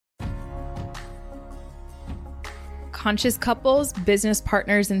Conscious couples, business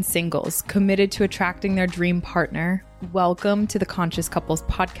partners, and singles committed to attracting their dream partner. Welcome to the Conscious Couples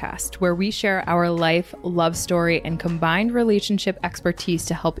podcast, where we share our life, love story, and combined relationship expertise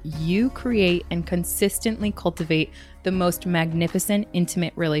to help you create and consistently cultivate the most magnificent,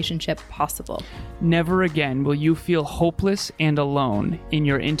 intimate relationship possible. Never again will you feel hopeless and alone in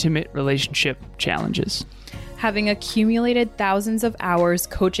your intimate relationship challenges. Having accumulated thousands of hours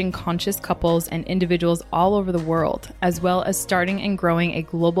coaching conscious couples and individuals all over the world, as well as starting and growing a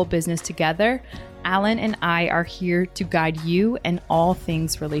global business together, Alan and I are here to guide you in all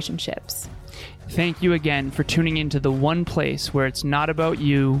things relationships. Thank you again for tuning into the one place where it's not about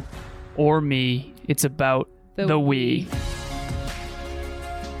you or me, it's about the we.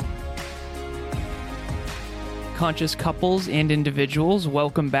 Conscious couples and individuals,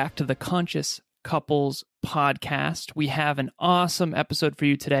 welcome back to the Conscious Couples podcast. We have an awesome episode for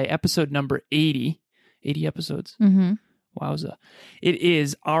you today, episode number 80. 80 episodes. Wowza. It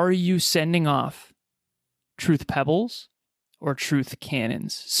is, are you sending off truth pebbles or truth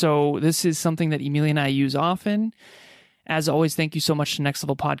cannons? So this is something that Emilia and I use often. As always, thank you so much to Next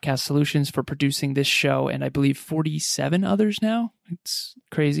Level Podcast Solutions for producing this show, and I believe 47 others now. It's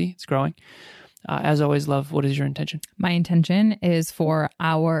crazy. It's growing. As always, love, what is your intention? My intention is for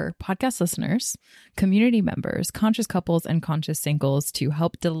our podcast listeners, community members, conscious couples, and conscious singles to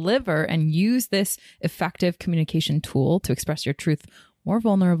help deliver and use this effective communication tool to express your truth more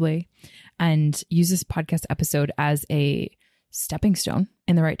vulnerably, and use this podcast episode as a stepping stone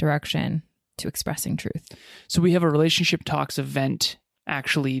in the right direction to expressing truth. So we have a Relationship Talks event.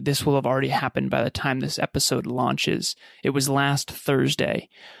 Actually, this will have already happened by the time this episode launches. It was last Thursday.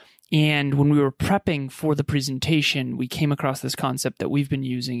 And when we were prepping for the presentation, we came across this concept that we've been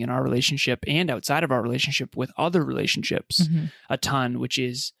using in our relationship and outside of our relationship with other relationships a ton, which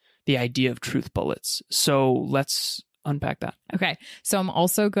is the idea of truth bullets. So let's unpack that. Okay. So I'm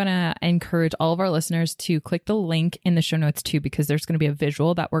also going to encourage all of our listeners to click the link in the show notes too, because there's going to be a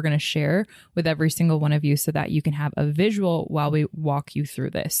visual that we're going to share with every single one of you so that you can have a visual while we walk you through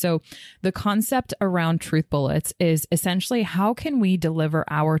this. So the concept around truth bullets is essentially, how can we deliver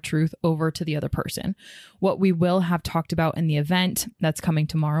our truth over to the other person? What we will have talked about in the event that's coming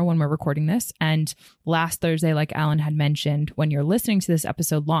tomorrow when we're recording this, and last Thursday, like Alan had mentioned, when you're listening to this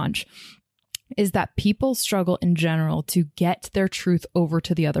episode launch, is that people struggle in general to get their truth over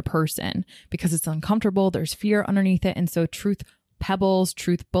to the other person because it's uncomfortable. There's fear underneath it. And so truth pebbles,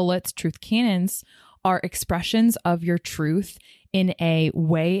 truth bullets, truth cannons are expressions of your truth in a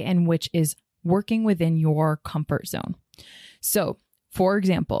way in which is working within your comfort zone. So, for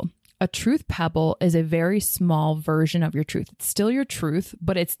example, a truth pebble is a very small version of your truth. It's still your truth,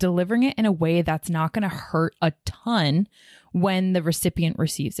 but it's delivering it in a way that's not going to hurt a ton when the recipient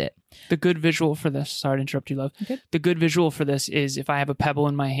receives it. The good visual for this, sorry to interrupt you, love. Okay. The good visual for this is if I have a pebble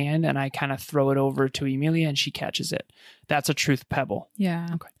in my hand and I kind of throw it over to Emilia and she catches it. That's a truth pebble. Yeah.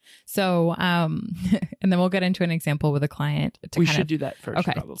 Okay. So, and then we'll get into an example with a client. We should do that first.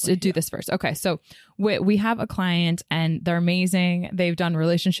 Okay. Probably. So do this first. Okay. So we have a client and they're amazing. They've done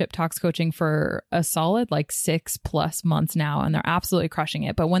Relationship Talks coaching for a solid 6+ months now, and they're absolutely crushing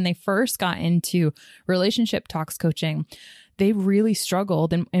it. But when they first got into Relationship Talks coaching, they really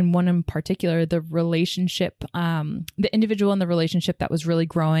struggled. And one in particular, the relationship, the individual in the relationship that was really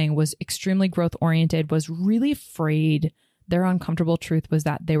growing was extremely growth oriented, was really afraid. Their uncomfortable truth was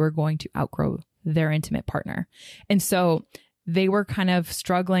that they were going to outgrow their intimate partner. And so they were kind of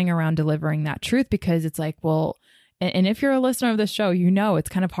struggling around delivering that truth because it's like, well, and if you're a listener of this show, you know, it's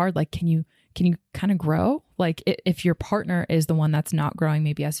kind of hard. Like, can you kind of grow? Like if your partner is the one that's not growing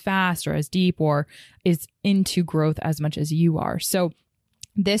maybe as fast or as deep or is into growth as much as you are. So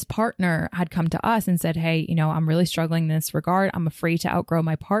this partner had come to us and said, hey, I'm really struggling in this regard. I'm afraid to outgrow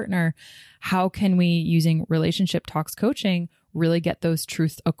my partner. How can we, using Relationship Talks coaching, really get those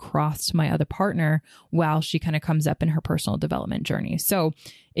truths across to my other partner while she kind of comes up in her personal development journey? So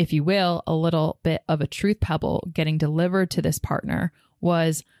if you will, a little bit of a truth pebble getting delivered to this partner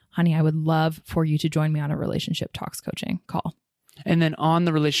was, honey, I would love for you to join me on a Relationship Talks coaching call. And then on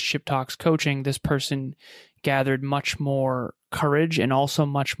the Relationship Talks coaching, this person gathered much more courage and also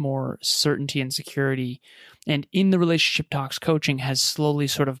much more certainty and security. And in the Relationship Talks coaching has slowly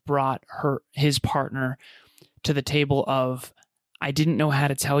sort of brought his partner to the table of, I didn't know how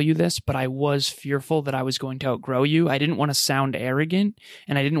to tell you this, but I was fearful that I was going to outgrow you. I didn't want to sound arrogant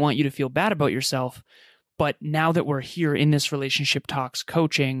and I didn't want you to feel bad about yourself. But now that we're here in this Relationship Talks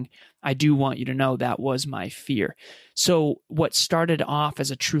coaching, I do want you to know that was my fear. So what started off as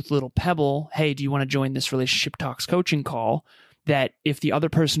a truth little pebble, hey, do you want to join this Relationship Talks coaching call, that if the other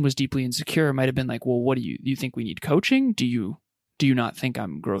person was deeply insecure, it might have been like, well, what do you think we need coaching? Do you not think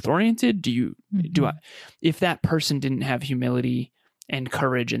I'm growth oriented? If that person didn't have humility and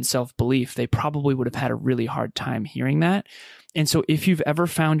courage and self-belief, they probably would have had a really hard time hearing that. And so if you've ever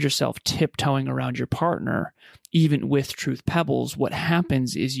found yourself tiptoeing around your partner, even with truth pebbles, what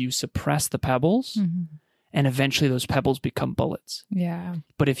happens is you suppress the pebbles and eventually those pebbles become bullets. Yeah.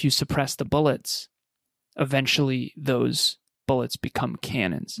 But if you suppress the bullets, eventually those bullets become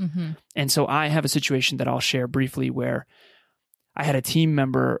cannons. And so I have a situation that I'll share briefly where I had a team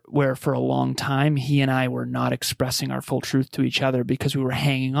member where for a long time, he and I were not expressing our full truth to each other because we were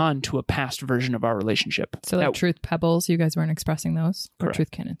hanging on to a past version of our relationship. So like truth pebbles, you guys weren't expressing those? Or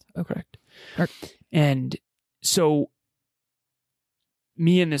truth cannons? Oh, correct. And so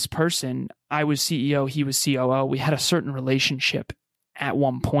me and this person, I was CEO, he was COO. We had a certain relationship at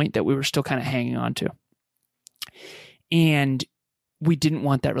one point that we were still kind of hanging on to. And we didn't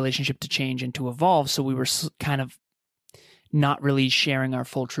want that relationship to change and to evolve. So we were kind of not really sharing our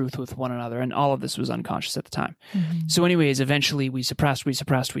full truth with one another. And all of this was unconscious at the time. So anyways, eventually we suppressed.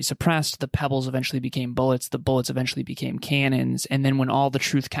 The pebbles eventually became bullets. The bullets eventually became cannons. And then when all the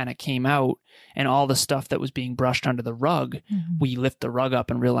truth kind of came out and all the stuff that was being brushed under the rug, we lift the rug up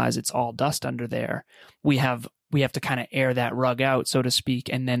and realize it's all dust under there. We have to kind of air that rug out, so to speak,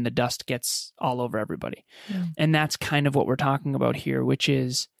 and then the dust gets all over everybody. And that's kind of what we're talking about here, which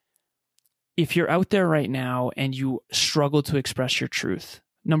is, if you're out there right now and you struggle to express your truth,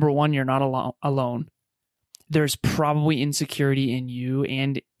 number one, you're not alone. There's probably insecurity in you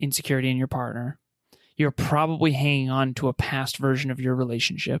and insecurity in your partner. You're probably hanging on to a past version of your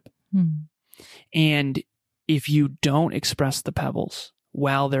relationship. And if you don't express the pebbles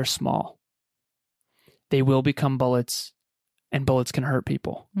while they're small, they will become bullets, and bullets can hurt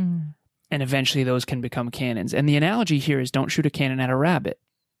people. And eventually those can become cannons. And the analogy here is don't shoot a cannon at a rabbit.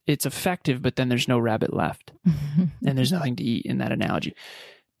 It's effective, but then there's no rabbit left and there's nothing to eat in that analogy.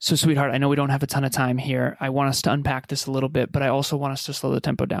 So sweetheart, I know we don't have a ton of time here. I want us to unpack this a little bit, but I also want us to slow the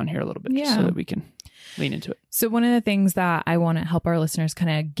tempo down here a little bit just so that we can lean into it. So one of the things that I want to help our listeners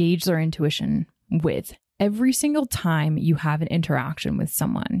kind of gauge their intuition with, every single time you have an interaction with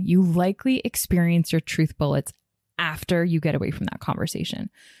someone, you likely experience your truth bullets after you get away from that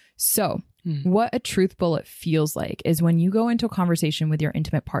conversation. So what a truth bullet feels like is when you go into a conversation with your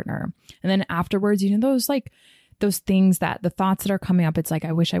intimate partner and then afterwards, you know, those things that the thoughts that are coming up, it's like,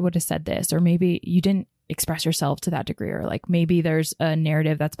 I wish I would have said this, or maybe you didn't express yourself to that degree, or like maybe there's a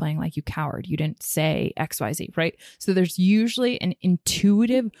narrative that's playing like you coward, you didn't say XYZ, right? So there's usually an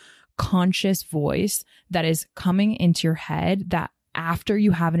intuitive, conscious voice that is coming into your head that after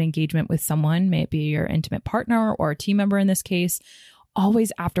you have an engagement with someone, maybe your intimate partner or a team member in this case,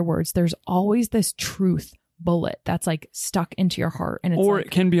 always afterwards, there's always this truth bullet that's like stuck into your heart. And it's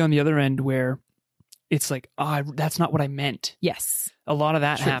it can be on the other end where it's like, that's not what I meant. Yes. A lot of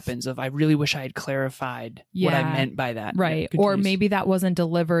that happens of, I really wish I had clarified what I meant by that. Right. Or maybe that wasn't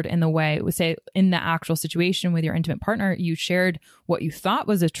delivered in the way it would say in the actual situation with your intimate partner, you shared what you thought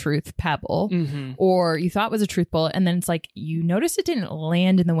was a truth pebble or you thought was a truth bullet. And then it's like, you notice it didn't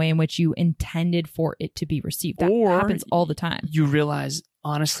land in the way in which you intended for it to be received. That happens all the time. You realize,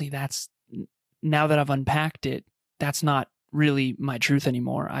 honestly, now that I've unpacked it, that's not really my truth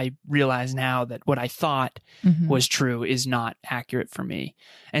anymore. I realize now that what I thought was true is not accurate for me.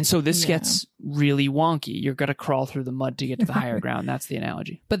 And so this gets really wonky. You're going to crawl through the mud to get to the higher ground. That's the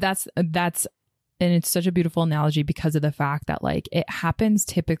analogy. But that's, and it's such a beautiful analogy because of the fact that like it happens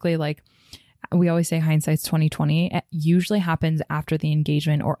typically, like we always say hindsight's 20/20. It usually happens after the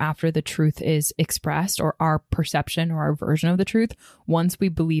engagement or after the truth is expressed or our perception or our version of the truth. Once we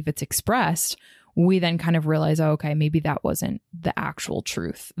believe it's expressed, we then kind of realize, oh, okay, maybe that wasn't the actual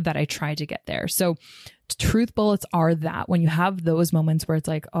truth that I tried to get there. So truth bullets are that when you have those moments where it's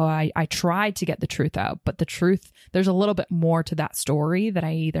like, oh, I tried to get the truth out, but the truth, there's a little bit more to that story that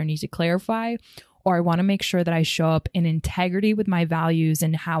I either need to clarify or I want to make sure that I show up in integrity with my values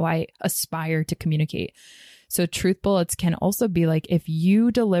and how I aspire to communicate. So truth bullets can also be like if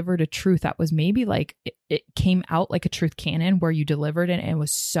you delivered a truth that was maybe like it came out like a truth cannon where you delivered it and it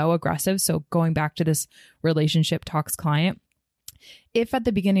was so aggressive. So going back to this relationship talks client, if at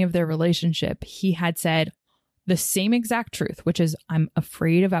the beginning of their relationship, he had said the same exact truth, which is I'm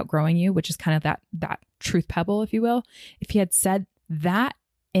afraid of outgrowing you, which is kind of that truth pebble, if you will. If he had said that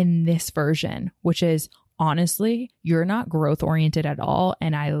in this version, which is honestly, you're not growth oriented at all.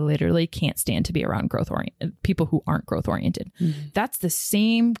 And I literally can't stand to be around people who aren't growth oriented. That's the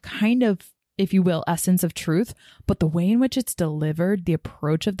same kind of, if you will, essence of truth. But the way in which it's delivered, the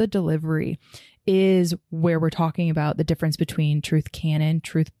approach of the delivery is where we're talking about the difference between truth cannon,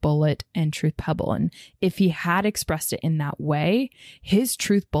 truth bullet, and truth pebble. And if he had expressed it in that way, his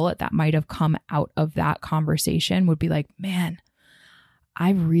truth bullet that might have come out of that conversation would be like, man,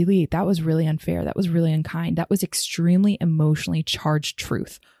 that was really unfair. That was really unkind. That was extremely emotionally charged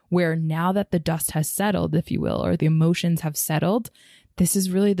truth, where now that the dust has settled, if you will, or the emotions have settled, this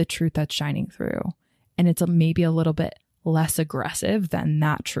is really the truth that's shining through. And it's maybe a little bit less aggressive than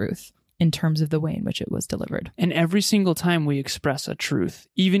that truth in terms of the way in which it was delivered. And every single time we express a truth,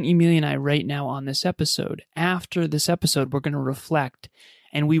 even Emilia and I right now on this episode, after this episode, we're going to reflect,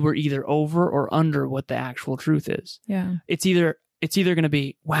 and we were either over or under what the actual truth is. Yeah. It's either going to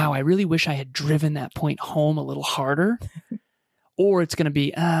be, wow, I really wish I had driven that point home a little harder. Or it's going to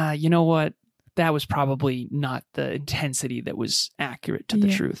be, you know what? That was probably not the intensity that was accurate to the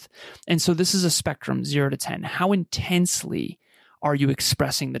truth. And so this is a spectrum, 0 to 10. How intensely are you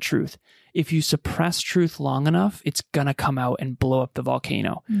expressing the truth? If you suppress truth long enough, it's going to come out and blow up the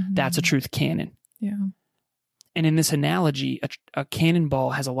volcano. Mm-hmm. That's a truth cannon. Yeah. And in this analogy, a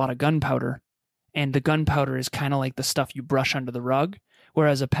cannonball has a lot of gunpowder, and the gunpowder is kind of like the stuff you brush under the rug,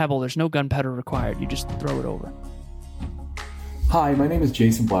 whereas a pebble, there's no gunpowder required. You just throw it over. Hi, my name is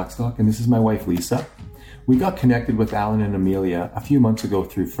Jason Blackstock, and this is my wife, Lisa. We got connected with Alan and Emilia a few months ago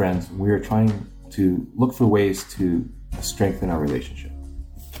through friends. We were trying to look for ways to strengthen our relationship.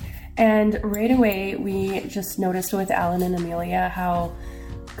 And right away, we just noticed with Alan and Emilia how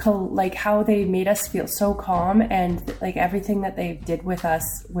they made us feel so calm, and like everything that they did with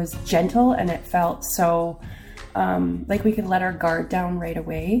us was gentle, and it felt so like we could let our guard down right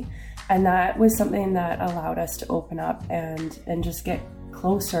away. And that was something that allowed us to open up and just get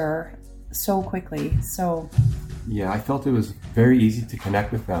closer so quickly. So yeah, I felt it was very easy to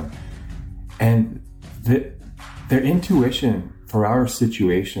connect with them. And their intuition for our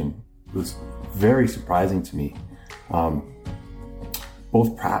situation was very surprising to me.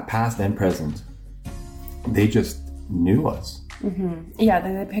 Both past and present, they just knew us. Mm-hmm. Yeah,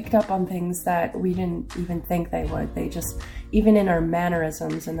 they picked up on things that we didn't even think they would. They just, even in our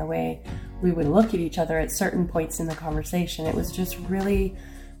mannerisms and the way we would look at each other at certain points in the conversation, it was just really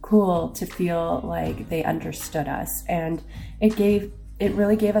cool to feel like they understood us. And it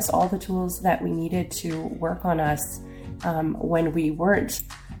really gave us all the tools that we needed to work on us when we weren't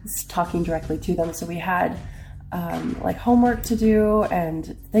talking directly to them. So we had like homework to do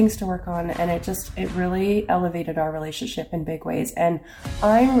and things to work on, and it really elevated our relationship in big ways. And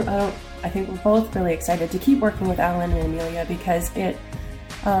I think we're both really excited to keep working with Alan and Emilia, because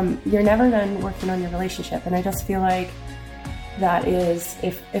you're never done working on your relationship. And I just feel like that is,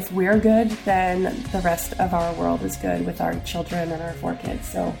 if we're good, then the rest of our world is good with our children and our 4 kids.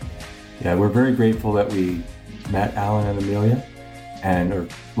 So yeah, we're very grateful that we met Alan and Emilia and are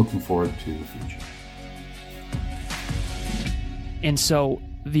looking forward to the future. And so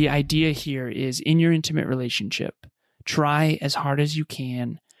the idea here is, in your intimate relationship, try as hard as you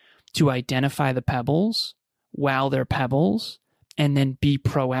can to identify the pebbles while they're pebbles, and then be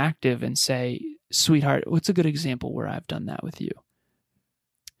proactive and say, sweetheart, what's a good example where I've done that with you?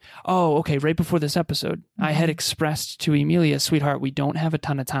 Oh, okay. Right before this episode, I had expressed to Emilia, sweetheart, we don't have a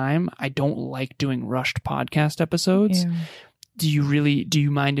ton of time. I don't like doing rushed podcast episodes. Yeah. Do you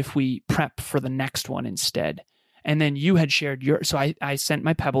mind if we prep for the next one instead? And then you had shared so I sent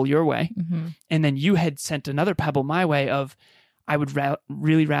my pebble your way. Mm-hmm. And then you had sent another pebble my way of, I would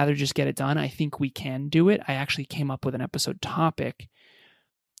really rather just get it done. I think we can do it. I actually came up with an episode topic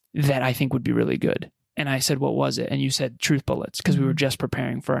that I think would be really good. And I said, what was it? And you said truth bullets, because we were just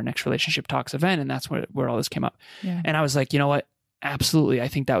preparing for our next Relationship Talks event. And that's where all this came up. Yeah. And I was like, you know what? Absolutely. I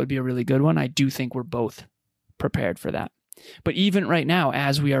think that would be a really good one. I do think we're both prepared for that. But even right now,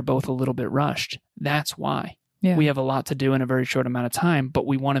 as we are both a little bit rushed, that's why. Yeah. We have a lot to do in a very short amount of time, but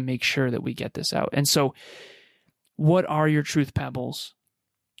we want to make sure that we get this out. And so what are your truth pebbles?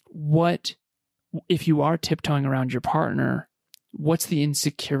 What, if you are tiptoeing around your partner, what's the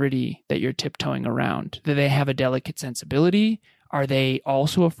insecurity that you're tiptoeing around? Do they have a delicate sensibility? Are they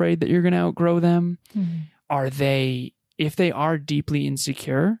also afraid that you're going to outgrow them? Mm-hmm. If they are deeply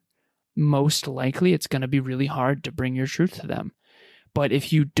insecure, most likely it's going to be really hard to bring your truth to them. But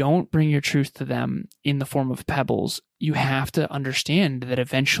if you don't bring your truth to them in the form of pebbles, you have to understand that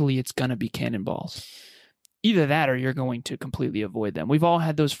eventually it's going to be cannonballs. Either that or you're going to completely avoid them. We've all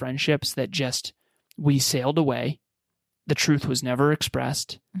had those friendships that just, we sailed away. The truth was never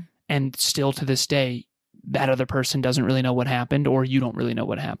expressed. And still to this day, that other person doesn't really know what happened, or you don't really know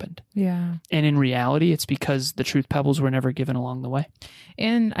what happened. Yeah. And in reality, it's because the truth pebbles were never given along the way.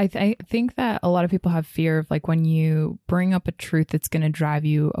 And I think that a lot of people have fear of like when you bring up a truth that's going to drive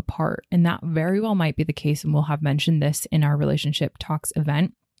you apart. And that very well might be the case. And we'll have mentioned this in our Relationship Talks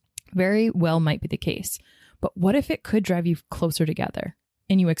event. Very well might be the case. But what if it could drive you closer together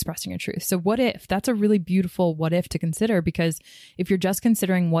in you expressing your truth? So what if? That's a really beautiful what if to consider, because if you're just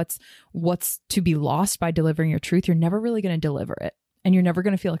considering what's to be lost by delivering your truth, you're never really going to deliver it. And you're never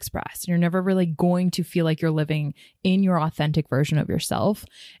going to feel expressed. And you're never really going to feel like you're living in your authentic version of yourself.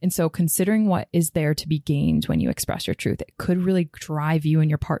 And so considering what is there to be gained when you express your truth, it could really drive you and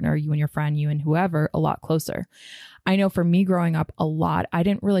your partner, you and your friend, you and whoever a lot closer. I know for me growing up a lot, I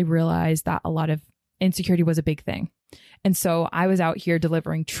didn't really realize that a lot of insecurity was a big thing. And so I was out here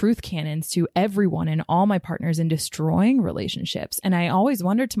delivering truth cannons to everyone and all my partners and destroying relationships. And I always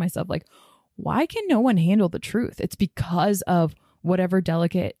wondered to myself, like, why can no one handle the truth? It's because of whatever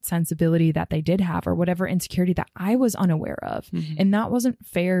delicate sensibility that they did have or whatever insecurity that I was unaware of. Mm-hmm. And that wasn't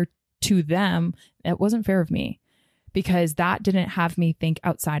fair to them. It wasn't fair of me, because that didn't have me think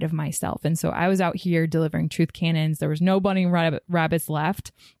outside of myself. And so I was out here delivering truth cannons. There was no bunny rabbits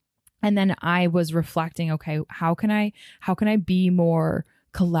left. And then I was reflecting, okay, how can I be more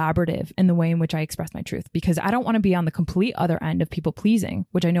collaborative in the way in which I express my truth? Because I don't want to be on the complete other end of people pleasing,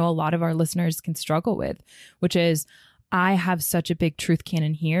 which I know a lot of our listeners can struggle with, which is I have such a big truth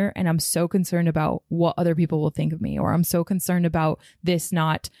cannon here, and I'm so concerned about what other people will think of me, or I'm so concerned about this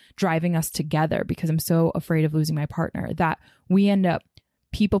not driving us together because I'm so afraid of losing my partner, that we end up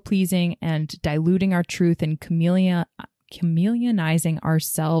people pleasing and diluting our truth and chameleonizing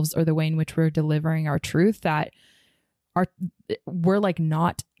ourselves or the way in which we're delivering our truth, that we're like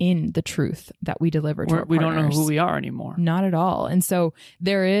not in the truth that we deliver to our partners. We don't know who we are anymore. Not at all. And so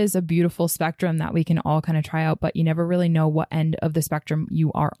there is a beautiful spectrum that we can all kind of try out, but you never really know what end of the spectrum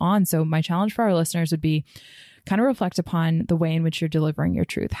you are on. So my challenge for our listeners would be kind of reflect upon the way in which you're delivering your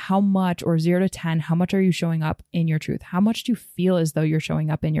truth. How much, or 0 to 10, how much are you showing up in your truth? How much do you feel as though you're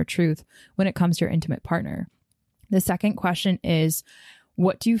showing up in your truth when it comes to your intimate partner? The second question is,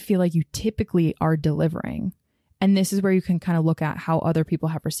 what do you feel like you typically are delivering? And this is where you can kind of look at how other people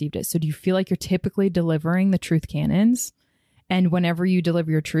have received it. So do you feel like you're typically delivering the truth cannons? And whenever you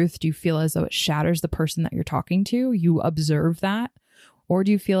deliver your truth, do you feel as though it shatters the person that you're talking to? You observe that? Or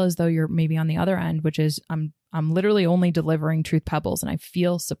do you feel as though you're maybe on the other end, which is I'm literally only delivering truth pebbles and I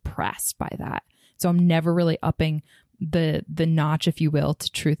feel suppressed by that. So I'm never really upping the notch, if you will, to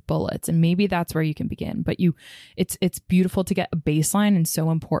truth bullets. And maybe that's where you can begin. But it's beautiful to get a baseline, and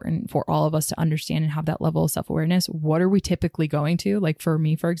so important for all of us to understand and have that level of self-awareness. What are we typically going to? Like for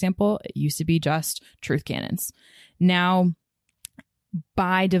me, for example, it used to be just truth cannons. Now,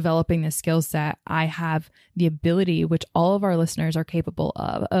 by developing this skill set, I have the ability, which all of our listeners are capable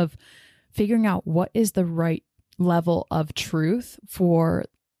of figuring out what is the right level of truth for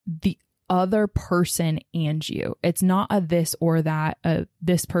the other person and you. It's not a this or that,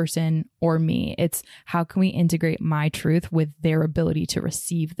 this person or me. It's how can we integrate my truth with their ability to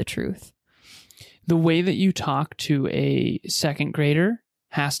receive the truth? The way that you talk to a second grader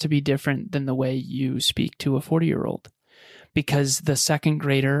has to be different than the way you speak to a 40-year-old, because the second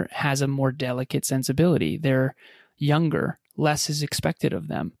grader has a more delicate sensibility. They're younger, less is expected of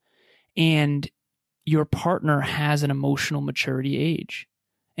them. And your partner has an emotional maturity age.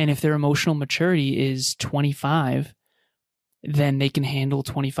 And if their emotional maturity is 25, then they can handle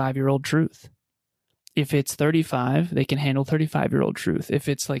 25-year-old truth. If it's 35, they can handle 35-year-old truth. If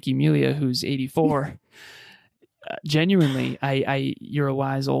it's like Emilia, who's 84, genuinely, you're a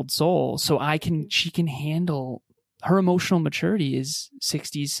wise old soul. So she can handle, her emotional maturity is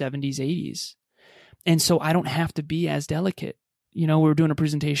 60s, 70s, 80s. And so I don't have to be as delicate. You know, we were doing a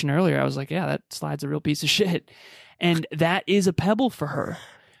presentation earlier. I was like, yeah, that slide's a real piece of shit. And that is a pebble for her.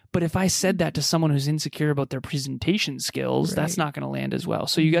 But if I said that to someone who's insecure about their presentation skills, that's not going to land as well.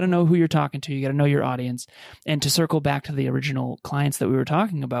 So you got to know who you're talking to. You got to know your audience. And to circle back to the original clients that we were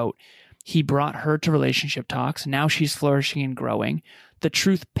talking about, he brought her to Relationship Talks. Now she's flourishing and growing. The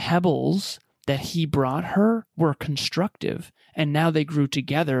truth pebbles that he brought her were constructive, and now they grew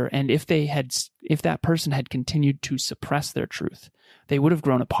together. And if that person had continued to suppress their truth, they would have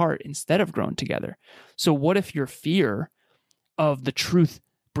grown apart instead of grown together. So what if your fear of the truth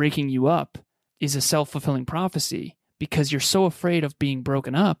breaking you up is a self-fulfilling prophecy, because you're so afraid of being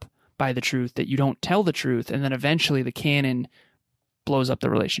broken up by the truth that you don't tell the truth, and then eventually the cannon blows up the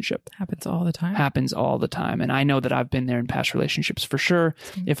relationship. Happens all the time. And I know that I've been there in past relationships for sure.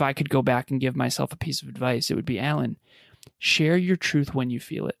 If I could go back and give myself a piece of advice, it would be, Alan, share your truth when you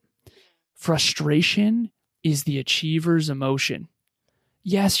feel it. frustration is the achiever's emotion.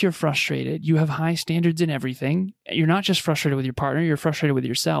 Yes, you're frustrated. You have high standards in everything. You're not just frustrated with your partner, you're frustrated with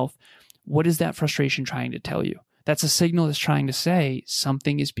yourself. What is that frustration trying to tell you? That's a signal that's trying to say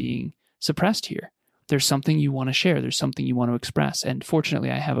something is being suppressed here. There's something you want to share. There's something you want to express. And fortunately,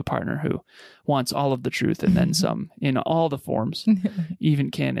 I have a partner who wants all of the truth and then some in all the forms,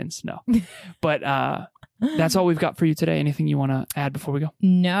 even canons. No. But that's all we've got for you today. Anything you want to add before we go?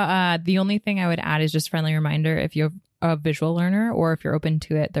 No, the only thing I would add is just a friendly reminder, if you're a visual learner or if you're open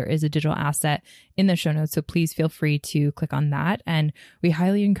to it, there is a digital asset in the show notes. So please feel free to click on that. And we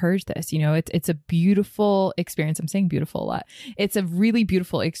highly encourage this. You know, it's a beautiful experience. I'm saying beautiful a lot. It's a really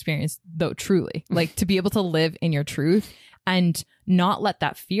beautiful experience, though, truly, like to be able to live in your truth and not let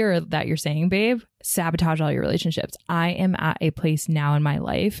that fear that you're saying, babe, sabotage all your relationships. I am at a place now in my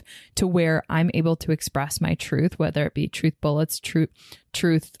life to where I'm able to express my truth, whether it be truth bullets,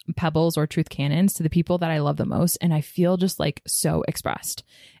 truth pebbles, or truth cannons, to the people that I love the most. And I feel just like so expressed.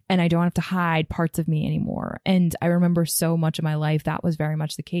 And I don't have to hide parts of me anymore. And I remember so much of my life that was very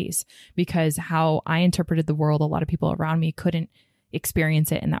much the case, because how I interpreted the world, a lot of people around me couldn't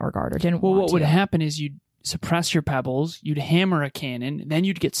experience it in that regard or didn't want to. Well, what would happen is you'd suppress your pebbles, you'd hammer a cannon, then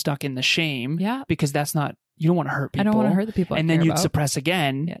you'd get stuck in the shame. Yeah. Because that's not, you don't want to hurt people. I don't want to hurt the people. And then you'd suppress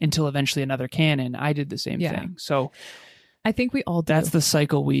again until eventually another cannon. I did the same thing. So I think we all do. That's the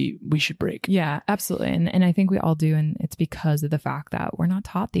cycle we should break. Yeah, absolutely. And I think we all do. And it's because of the fact that we're not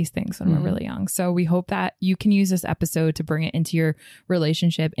taught these things when we're really young. So we hope that you can use this episode to bring it into your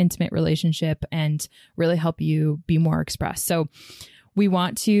relationship, intimate relationship, and really help you be more expressed. So we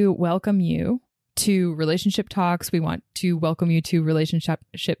want to welcome you to Relationship Talks. We want to welcome you to Relationship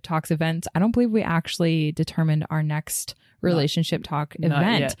Talks events. I don't believe we actually determined our next Relationship Talk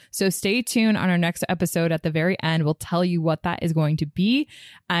event. So stay tuned on our next episode. At the very end, we'll tell you what that is going to be.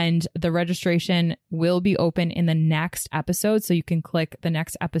 And the registration will be open in the next episode. So you can click the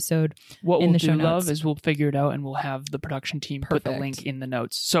next episode in the show notes. What we'll do, love, is we'll figure it out and we'll have the production team put the link in the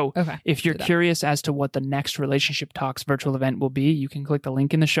notes. So if you're curious as to what the next Relationship Talks virtual event will be, you can click the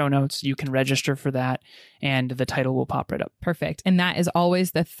link in the show notes. You can register for that and the title will pop right up. Perfect. And that is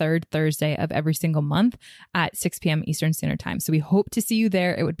always the third Thursday of every single month at 6 p.m. Eastern Standard Time. So we hope to see you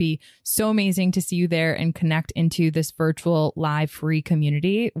there. It would be so amazing to see you there and connect into this virtual live free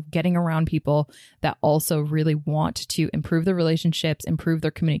community, getting around people that also really want to improve their relationships, improve their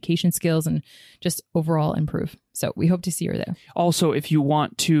communication skills, and just overall improve. So we hope to see you there. Also, if you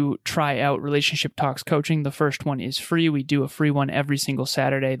want to try out Relationship Talks coaching, the first one is free. We do a free one every single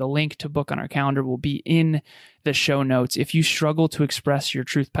Saturday. The link to book on our calendar will be in the show notes. If you struggle to express your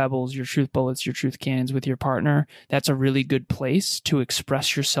truth pebbles, your truth bullets, your truth cannons with your partner, that's a really good place to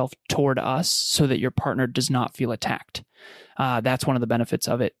express yourself toward us so that your partner does not feel attacked. That's one of the benefits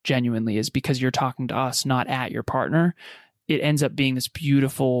of it, genuinely, is because you're talking to us, not at your partner. It ends up being this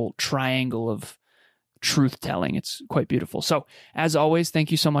beautiful triangle of truth telling. It's quite beautiful. So as always, thank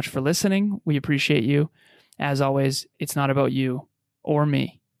you so much for listening. We appreciate you. As always, it's not about you or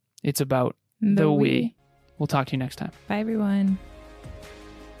me. It's about the we. We'll talk to you next time. Bye, everyone.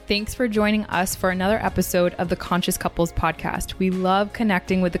 Thanks for joining us for another episode of the Conscious Couples podcast. We love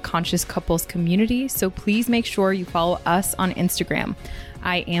connecting with the Conscious Couples community, so please make sure you follow us on Instagram.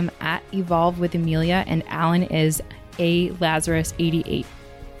 I am at Evolve with Amelia and Alan is A_Lazarus88.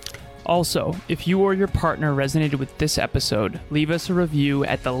 Also, if you or your partner resonated with this episode, leave us a review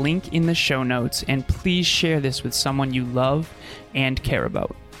at the link in the show notes, and please share this with someone you love and care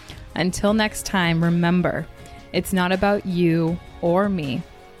about. Until next time, remember, it's not about you or me.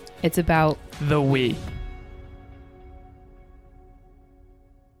 It's about the we.